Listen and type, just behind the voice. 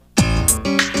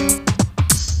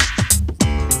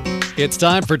It's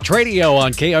time for Tradio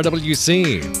on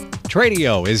KRWC.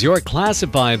 Tradio is your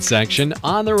classified section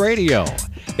on the radio.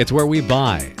 It's where we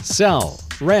buy, sell,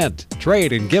 rent,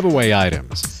 trade, and give away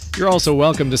items. You're also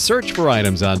welcome to search for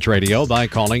items on Tradio by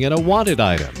calling it a wanted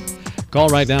item. Call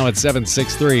right now at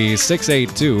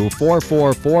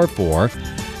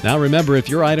 763-682-4444. Now remember, if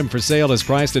your item for sale is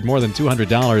priced at more than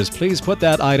 $200, please put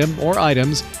that item or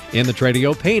items in the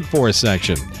Tradio Paid For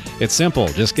section. It's simple.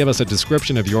 Just give us a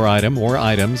description of your item or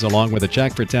items along with a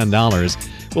check for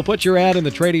 $10. We'll put your ad in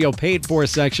the Tradio Paid For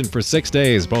section for 6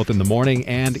 days, both in the morning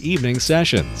and evening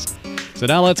sessions. So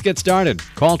now let's get started.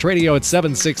 Call Tradio at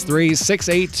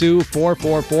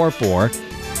 763-682-4444.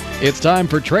 It's time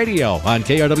for Tradio on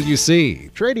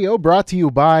KRWC. Tradio brought to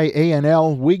you by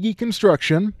A&L Wiggy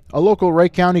Construction, a local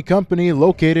Wright County company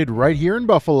located right here in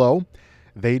Buffalo.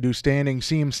 They do standing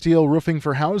seam steel roofing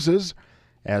for houses,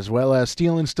 as well as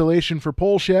steel installation for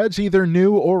pole sheds, either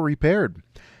new or repaired.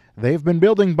 They've been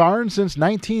building barns since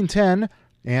 1910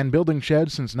 and building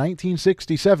sheds since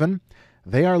 1967.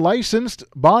 They are licensed,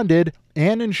 bonded,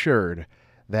 and insured.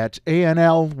 That's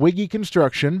A&L Wiggy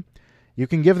Construction. You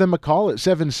can give them a call at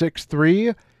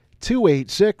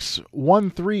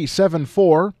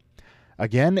 763-286-1374.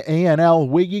 Again, A&L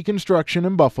Wiggy Construction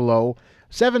in Buffalo,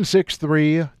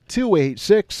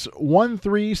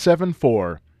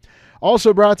 763-286-1374.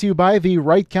 Also brought to you by the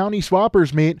Wright County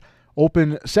Swappers Meet,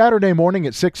 open Saturday morning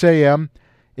at 6 a.m.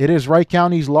 It is Wright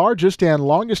County's largest and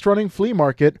longest-running flea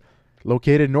market,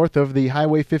 located north of the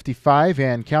Highway 55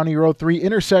 and County Road 3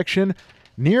 intersection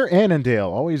near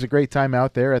Annandale. Always a great time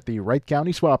out there at the Wright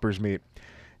County Swappers Meet.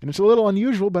 And it's a little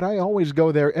unusual, but I always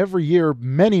go there every year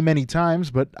many, many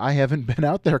times, but I haven't been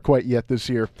out there quite yet this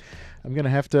year. I'm going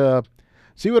to have to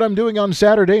see what I'm doing on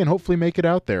Saturday and hopefully make it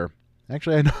out there.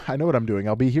 Actually, I know what I'm doing.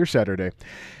 I'll be here Saturday.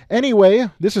 Anyway,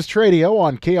 this is Tradio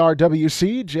on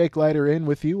KRWC. Jake Leiter in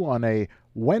with you on a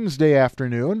Wednesday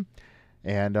afternoon.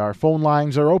 And our phone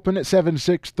lines are open at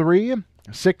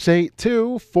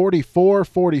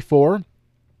 763-682-4444.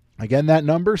 Again, that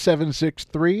number,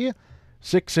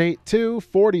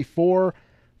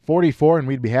 763-682-4444, and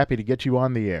we'd be happy to get you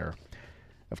on the air.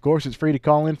 Of course, it's free to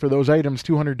call in for those items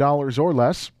 $200 or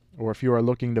less, or if you are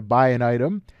looking to buy an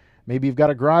item. Maybe you've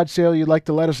got a garage sale you'd like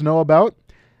to let us know about.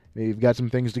 Maybe you've got some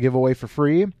things to give away for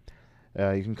free. You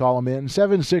can call them in,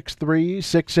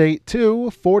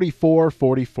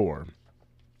 763-682-4444.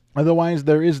 Otherwise,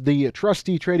 there is the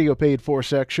trusty Tradio Paid For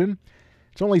section.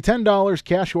 It's only $10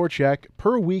 cash or check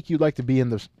per week you'd like to be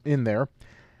in there.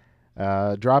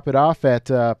 Drop it off at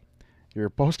your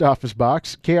post office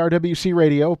box, KRWC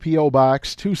Radio, P.O.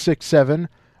 Box 267,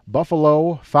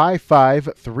 Buffalo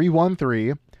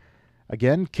 55313.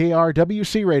 Again,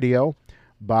 KRWC Radio,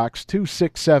 Box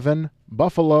 267,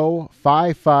 Buffalo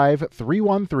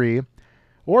 55313.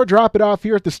 Or drop it off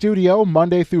here at the studio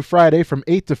Monday through Friday from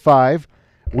 8 to 5.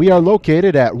 We are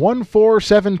located at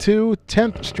 1472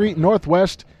 10th Street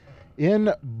Northwest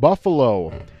in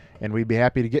Buffalo. And we'd be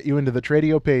happy to get you into the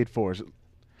Tradio Paid For.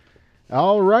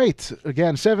 All right.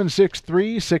 Again,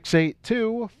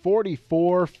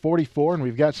 763-682-4444. And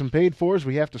we've got some paid fors.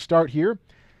 We have to start here.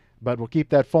 But we'll keep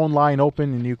that phone line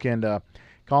open, and you can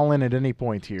call in at any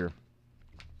point here.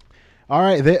 All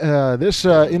right. This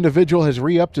individual has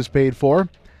re-upped his paid for.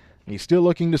 He's still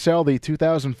looking to sell the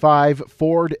 2005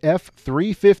 Ford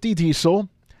F-350 diesel.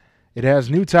 It has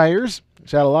new tires.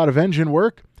 It's had a lot of engine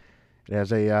work. It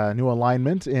has a new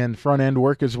alignment and front-end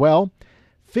work as well.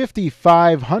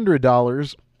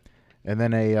 $5,500. And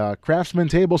then a Craftsman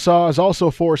table saw is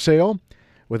also for sale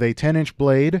with a 10-inch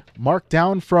blade, marked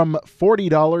down from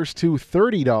 $40 to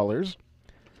 $30.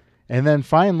 And then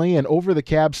finally, an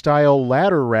over-the-cab style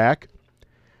ladder rack,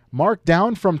 marked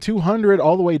down from $200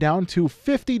 all the way down to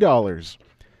 $50.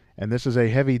 And this is a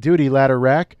heavy-duty ladder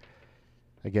rack.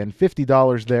 Again,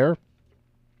 $50 there.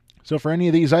 So for any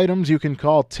of these items, you can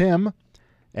call Tim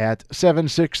at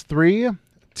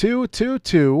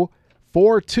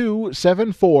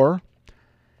 763-222-4274.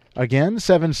 Again,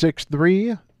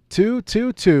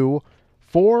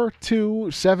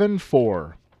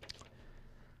 763-222-4274.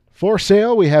 For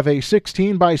sale, we have a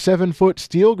 16 by 7 foot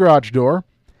steel garage door.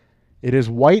 It is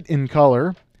white in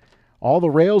color. All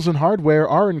the rails and hardware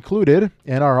are included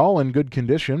and are all in good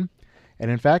condition.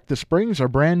 And in fact, the springs are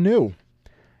brand new.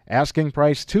 Asking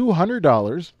price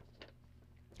 $200.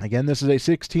 Again, this is a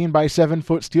 16 by 7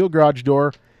 foot steel garage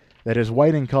door that is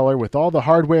white in color with all the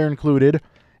hardware included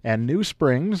and new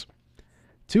springs.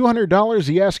 $200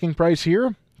 the asking price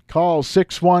here. Call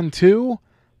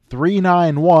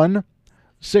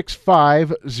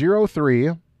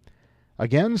 612-391-6503.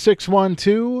 Again,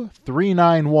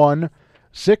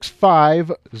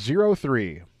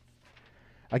 612-391-6503.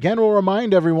 Again, we'll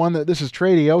remind everyone that this is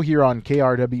Tradio here on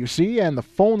KRWC, and the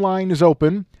phone line is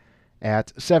open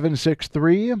at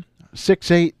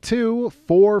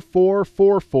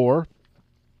 763-682-4444.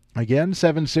 Again,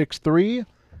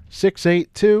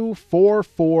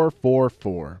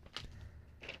 763-682-4444.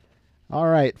 All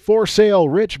right, for sale,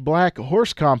 Rich Black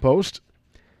Horse Compost.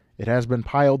 It has been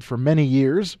piled for many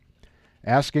years.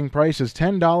 Asking price is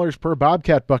 $10 per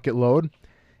Bobcat bucket load,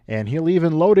 and he'll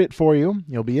even load it for you.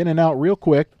 You'll be in and out real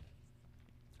quick.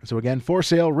 So again, for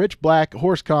sale, Rich Black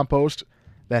Horse Compost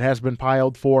that has been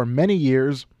piled for many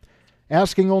years.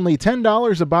 Asking only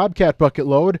 $10 a Bobcat bucket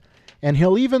load, and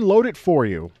he'll even load it for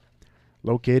you.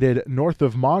 Located north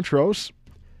of Montrose.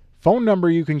 Phone number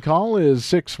you can call is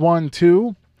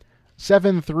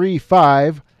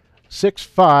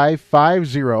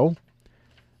 612-735-6550.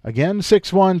 Again,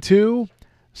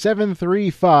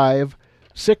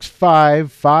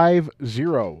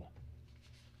 612-735-6550.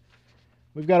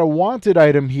 We've got a wanted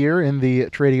item here in the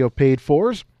Tradio Paid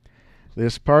Fors.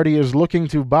 This party is looking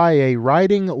to buy a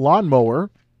riding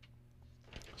lawnmower.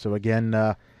 So again,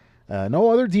 no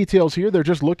other details here. They're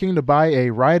just looking to buy a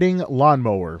riding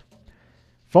lawnmower.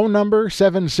 Phone number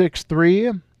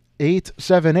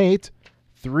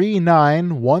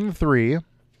 763-878-3913.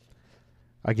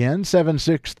 Again,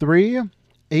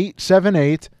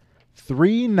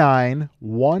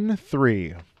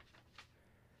 763-878-3913.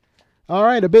 All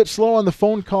right, a bit slow on the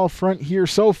phone call front here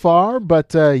so far,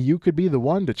 but you could be the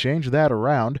one to change that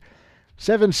around.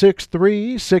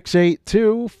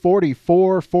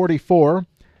 763-682-4444.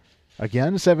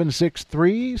 Again,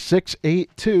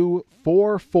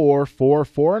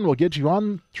 763-682-4444, and we'll get you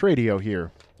on Tradio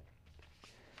here.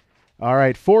 All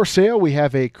right, for sale, we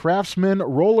have a Craftsman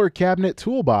roller cabinet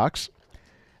toolbox.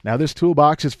 Now, this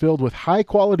toolbox is filled with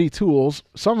high-quality tools,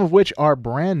 some of which are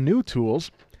brand new tools.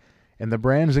 And the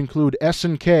brands include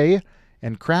S&K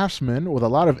and Craftsman, with a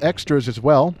lot of extras as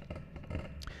well.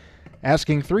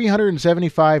 Asking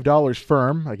 $375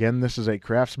 firm. Again, this is a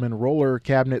Craftsman roller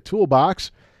cabinet toolbox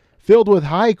filled with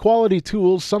high-quality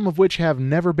tools, some of which have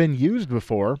never been used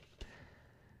before.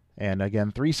 And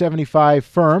again, $375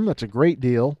 firm. That's a great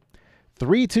deal.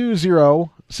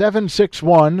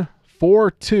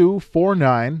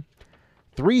 320-761-4249.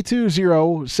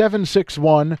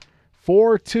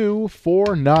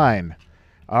 320-761-4249.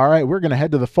 All right, we're going to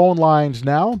head to the phone lines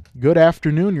now. Good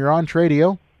afternoon. You're on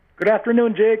Tradio. Good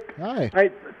afternoon, Jake. Hi. I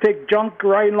take junk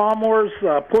riding lawnmowers,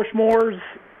 push mowers,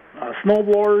 snow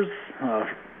blowers,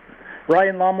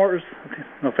 riding lawnmowers. I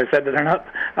don't know if I said that or not.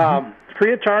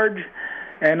 Free of charge,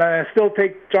 and I still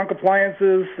take junk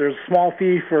appliances. There's a small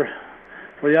fee for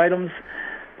the items,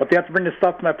 but they have to bring the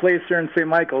stuff to my place here in St.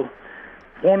 Michael.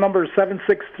 Phone number is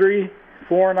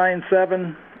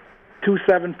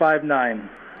 763-497-2759.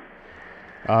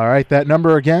 All right, that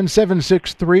number again,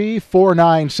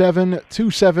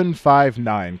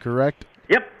 763-497-2759, correct?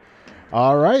 Yep.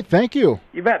 All right, thank you.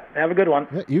 You bet. Have a good one.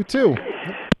 Yeah, you too.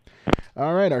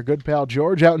 All right, our good pal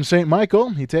George out in St. Michael.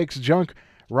 He takes junk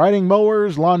riding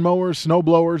mowers, lawn mowers, snow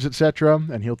blowers, etc.,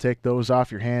 and he'll take those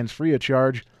off your hands free of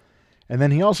charge. And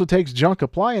then he also takes junk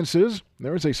appliances.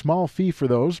 There is a small fee for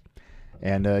those,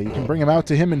 and you can bring them out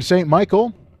to him in St.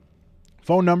 Michael.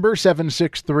 Phone number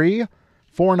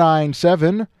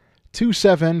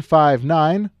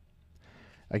 763-497-2759.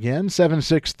 Again,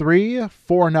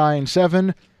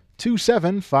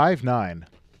 763-497-2759.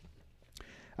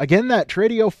 Again, that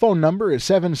Tradio phone number is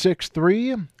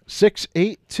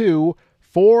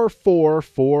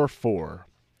 763-682-4444.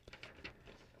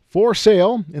 For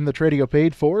sale in the Tradio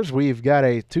Paid Fors, we've got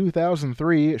a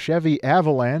 2003 Chevy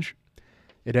Avalanche.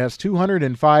 It has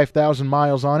 205,000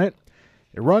 miles on it.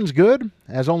 It runs good,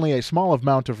 has only a small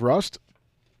amount of rust.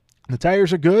 The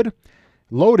tires are good,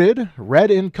 loaded, red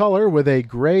in color with a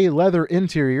gray leather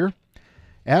interior.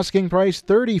 Asking price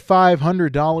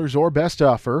 $3,500 or best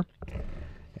offer.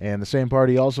 And the same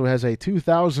party also has a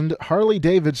 2000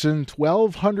 Harley-Davidson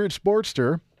 1200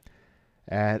 Sportster.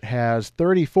 It has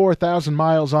 34,000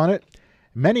 miles on it.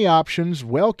 Many options,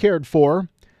 well cared for.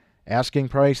 Asking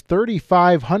price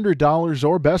 $3,500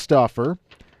 or best offer.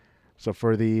 So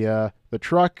for the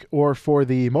truck or for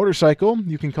the motorcycle,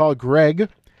 you can call Greg.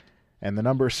 And the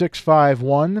number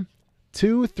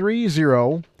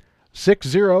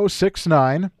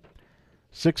 651-230-6069.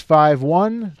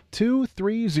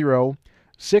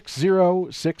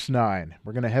 651-230-6069.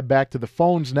 We're going to head back to the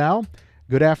phones now.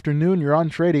 Good afternoon. You're on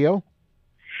Tradio.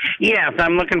 Yes,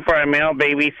 I'm looking for a male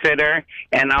babysitter,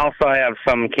 and also I have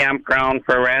some campground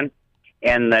for rent,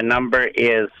 and the number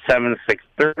is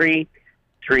 763-341-0786.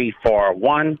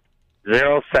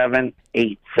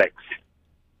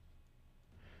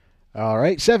 All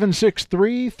right,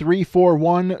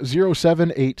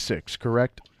 763-341-0786,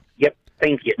 correct? Yep,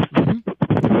 thank you.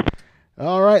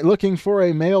 All right, looking for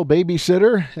a male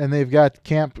babysitter, and they've got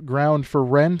campground for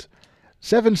rent.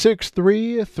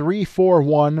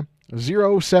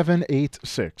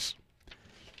 763-341-0786.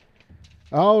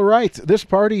 All right, this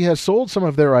party has sold some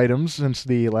of their items since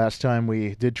the last time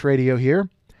we did Tradio here,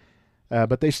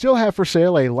 but they still have for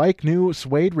sale a like-new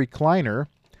suede recliner,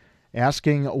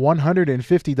 asking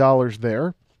 $150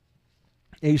 there.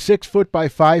 A 6-foot by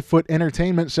 5-foot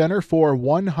entertainment center for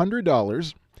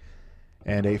 $100.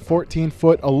 And a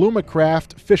 14-foot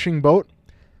Alumacraft fishing boat,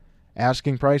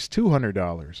 asking price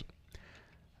 $200.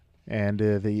 And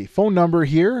the phone number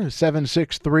here is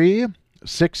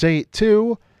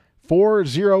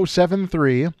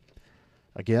 763-682-4073.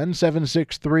 Again,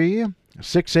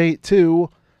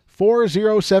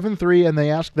 763-682-4073. And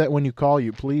they ask that when you call,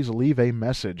 you please leave a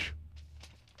message.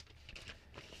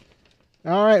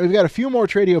 All right, we've got a few more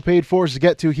Tradio paid fors to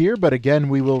get to here, but again,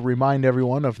 we will remind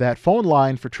everyone of that phone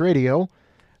line for Tradio,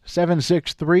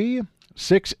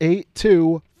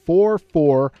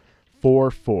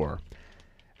 763-682-4444.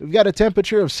 We've got a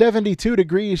temperature of 72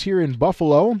 degrees here in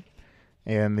Buffalo,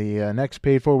 and the next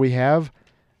paid for we have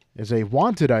is a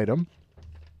wanted item.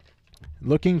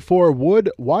 Looking for wood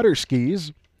water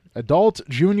skis, adult,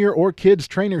 junior, or kids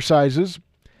trainer sizes.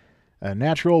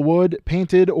 Natural wood,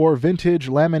 painted or vintage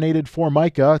laminated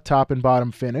Formica, top and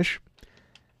bottom finish.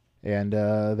 And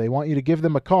they want you to give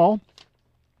them a call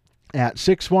at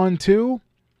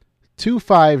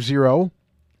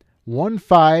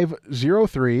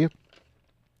 612-250-1503.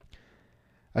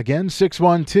 Again,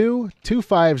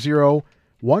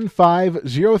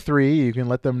 612-250-1503. You can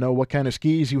let them know what kind of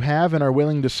skis you have and are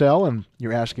willing to sell and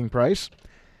your asking price.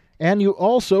 And you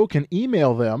also can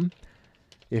email them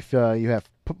if you have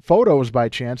photos by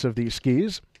chance of these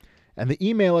skis, and the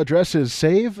email address is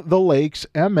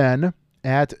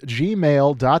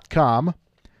savethelakesmn@gmail.com.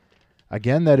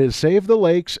 Again, that is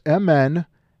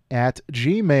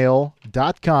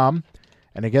savethelakesmn@gmail.com.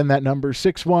 And again, that number is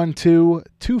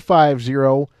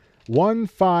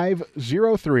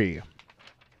 612-250-1503.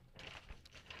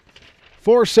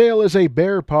 For sale is a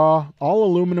Bear Paw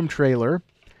all-aluminum trailer,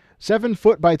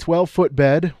 7-foot by 12-foot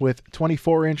bed with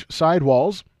 24-inch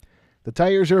sidewalls. The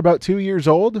tires are about 2 years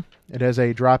old. It has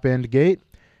a drop-end gate,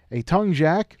 a tongue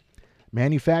jack,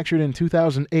 manufactured in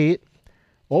 2008.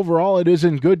 Overall, it is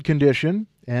in good condition,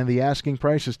 and the asking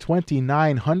price is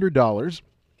 $2,900.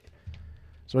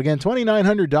 So again,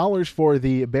 $2,900 for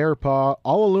the Bear Paw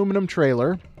all-aluminum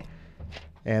trailer.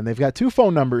 And they've got two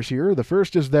phone numbers here. The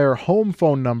first is their home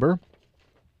phone number,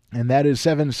 and that is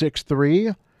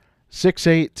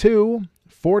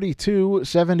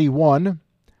 763-682-4271.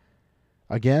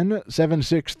 Again,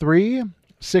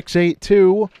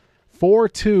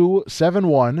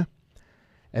 763-682-4271.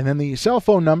 And then the cell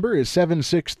phone number is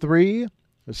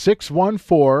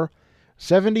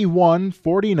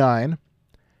 763-614-7149.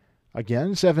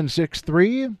 Again,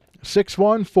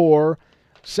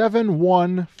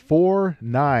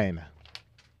 763-614-7149.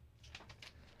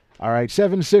 All right,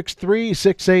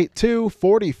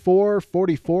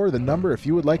 763-682-4444, the number if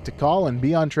you would like to call and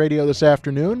be on Tradio this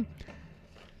afternoon.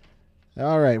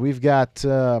 All right, we've got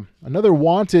another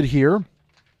wanted here.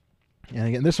 And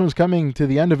again, this one's coming to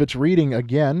the end of its reading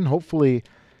again. Hopefully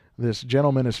this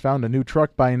gentleman has found a new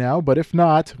truck by now, but if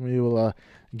not, we will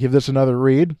give this another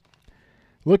read.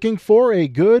 Looking for a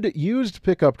good used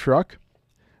pickup truck.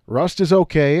 Rust is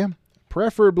okay,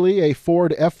 preferably a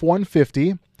Ford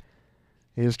F-150.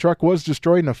 His truck was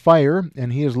destroyed in a fire,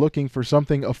 and he is looking for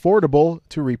something affordable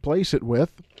to replace it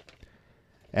with.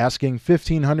 Asking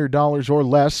 $1,500 or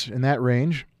less in that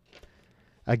range.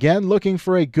 Again, looking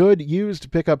for a good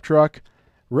used pickup truck.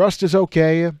 Rust is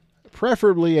okay,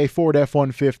 preferably a Ford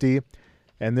F-150,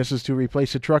 and this is to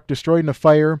replace a truck destroyed in a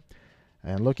fire,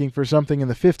 and looking for something in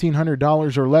the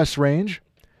 $1,500 or less range.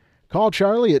 Call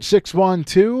Charlie at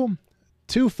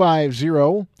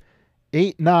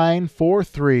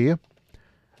 612-250-8943.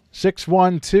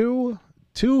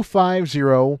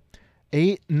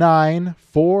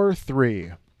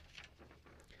 612-250-8943.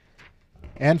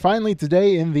 And finally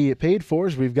today in the paid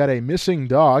fors, we've got a missing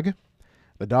dog.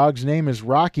 The dog's name is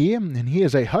Rocky, and he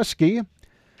is a husky.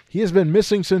 He has been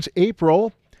missing since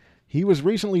April. He was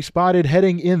recently spotted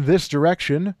heading in this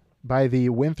direction by the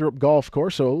Winthrop Golf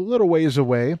Course, so a little ways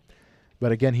away.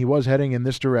 But again, he was heading in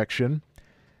this direction.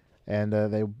 And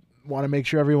they want to make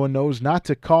sure everyone knows not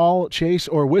to call, chase,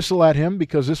 or whistle at him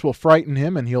because this will frighten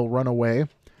him and he'll run away.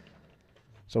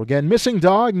 So again, missing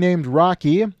dog named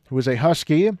Rocky, who is a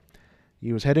husky.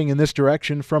 He was heading in this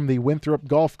direction from the Winthrop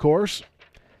Golf Course.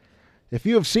 If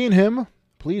you have seen him,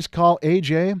 please call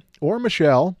AJ or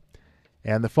Michelle.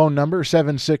 And the phone number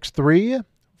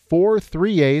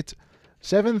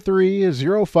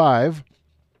 763-438-7305.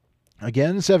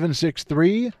 Again,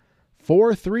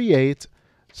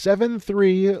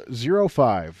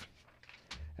 763-438-7305.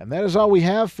 And that is all we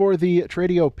have for the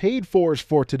Tradio paid fors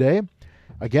for today.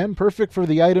 Again, perfect for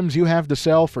the items you have to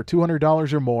sell for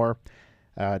 $200 or more.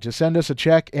 Just send us a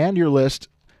check and your list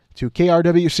to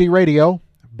KRWC Radio,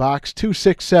 Box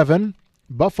 267,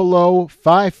 Buffalo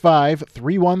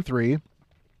 55313.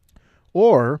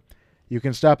 Or you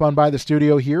can stop on by the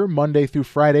studio here Monday through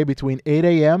Friday between 8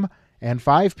 a.m. and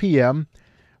 5 p.m.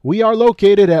 We are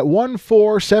located at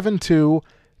 1472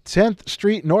 10th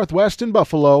Street Northwest in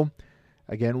Buffalo.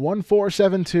 Again,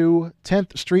 1472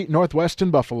 10th Street Northwest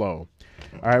in Buffalo.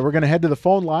 All right, we're going to head to the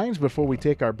phone lines before we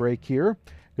take our break here.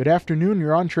 Good afternoon.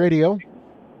 You're on Tradio.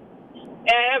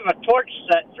 Yeah, I have a torch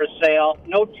set for sale.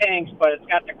 No tanks, but it's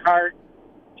got the cart,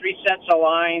 3 sets of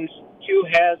lines, 2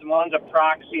 heads. One's a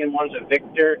Proxy and one's a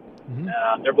Victor.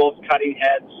 Mm-hmm. They're both cutting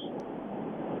heads.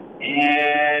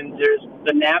 And there's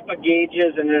the Napa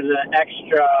gauges, and there's an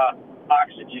extra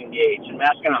oxygen gauge. I'm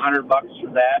asking $100 for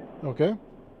that. Okay.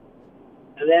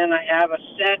 And then I have a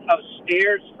set of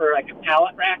stairs for like a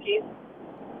pallet racking.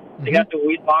 They got the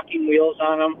walking wheels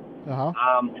on them. Uh-huh.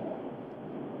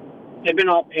 They've been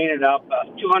all painted up.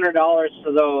 $200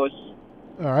 for those.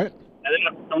 All right. And then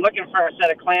I'm looking for a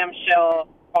set of clamshell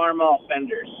Farmall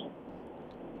fenders.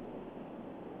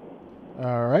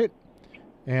 All right.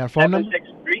 And phone number?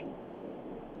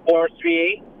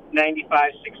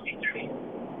 763-438-9563.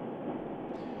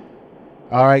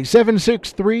 All right,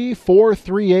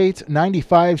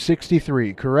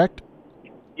 763-438-9563, correct?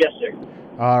 Yes, sir.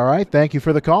 All right, thank you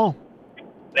for the call.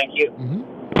 Thank you. Mm-hmm.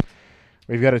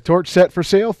 We've got a torch set for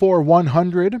sale for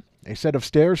 $100, a set of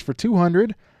stairs for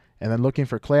 $200, and then looking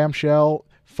for clamshell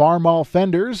Farmall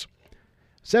fenders,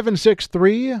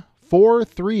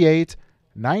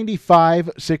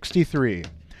 763-438-9563.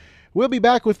 We'll be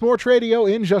back with more Tradio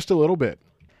in just a little bit.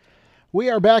 We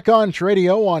are back on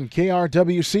Tradio on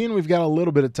KRWC, and we've got a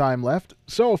little bit of time left.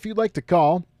 So if you'd like to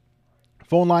call,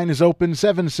 phone line is open,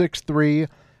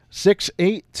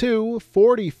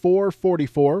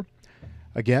 763-682-4444.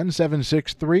 Again,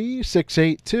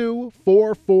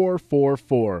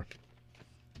 763-682-4444.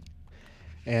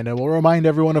 And we'll remind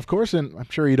everyone, of course, and I'm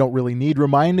sure you don't really need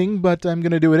reminding, but I'm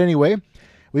going to do it anyway.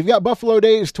 We've got Buffalo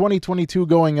Days 2022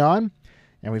 going on,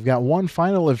 and we've got one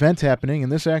final event happening,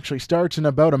 and this actually starts in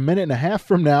about a minute and a half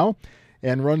from now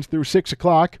and runs through 6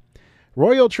 o'clock.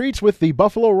 Royal Treats with the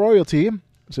Buffalo Royalty,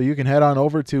 so you can head on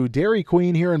over to Dairy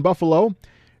Queen here in Buffalo,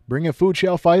 bring a food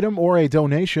shelf item or a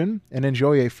donation, and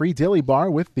enjoy a free dilly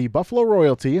bar with the Buffalo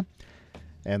Royalty.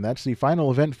 And that's the final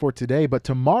event for today, but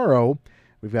tomorrow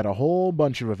we've got a whole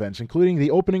bunch of events, including the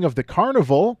opening of the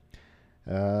carnival.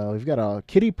 We've got a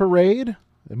kiddie parade,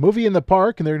 a movie in the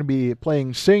park, and they're going to be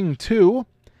playing Sing 2,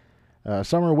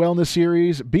 Summer Wellness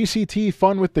Series, BCT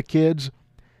Fun with the Kids,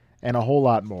 and a whole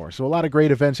lot more. So a lot of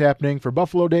great events happening for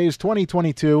Buffalo Days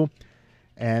 2022.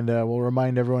 And we'll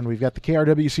remind everyone we've got the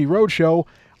KRWC Roadshow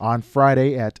on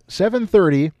Friday at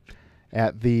 7:30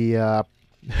 at the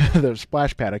the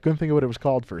splash pad. I couldn't think of what it was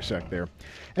called for a sec there.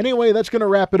 Anyway, that's going to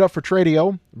wrap it up for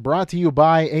Tradio, brought to you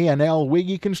by A&L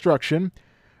Wiggy Construction,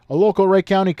 a local Wright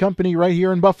County company right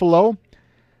here in Buffalo.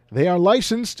 They are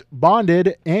licensed,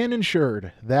 bonded, and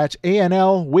insured. That's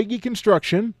A&L Wiggy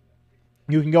Construction.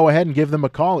 You can go ahead and give them a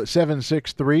call at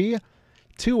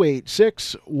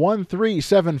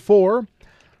 763-286-1374.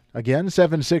 Again,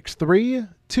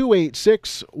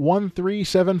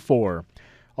 763-286-1374.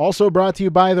 Also brought to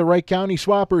you by the Wright County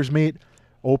Swappers Meet,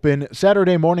 open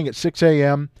Saturday morning at 6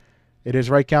 a.m. It is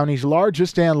Wright County's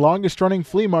largest and longest-running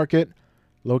flea market,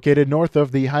 located north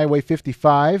of the Highway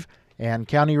 55 and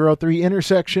County Road 3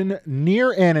 intersection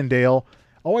near Annandale.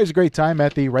 Always a great time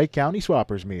at the Wright County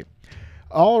Swappers Meet.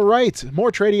 All right,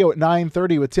 more Tradio at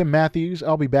 9:30 with Tim Matthews.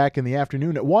 I'll be back in the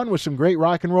afternoon at 1 with some great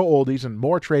rock and roll oldies, and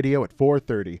more Tradio at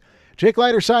 4:30. Jake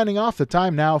Leiter signing off. The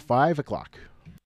time now 5 o'clock.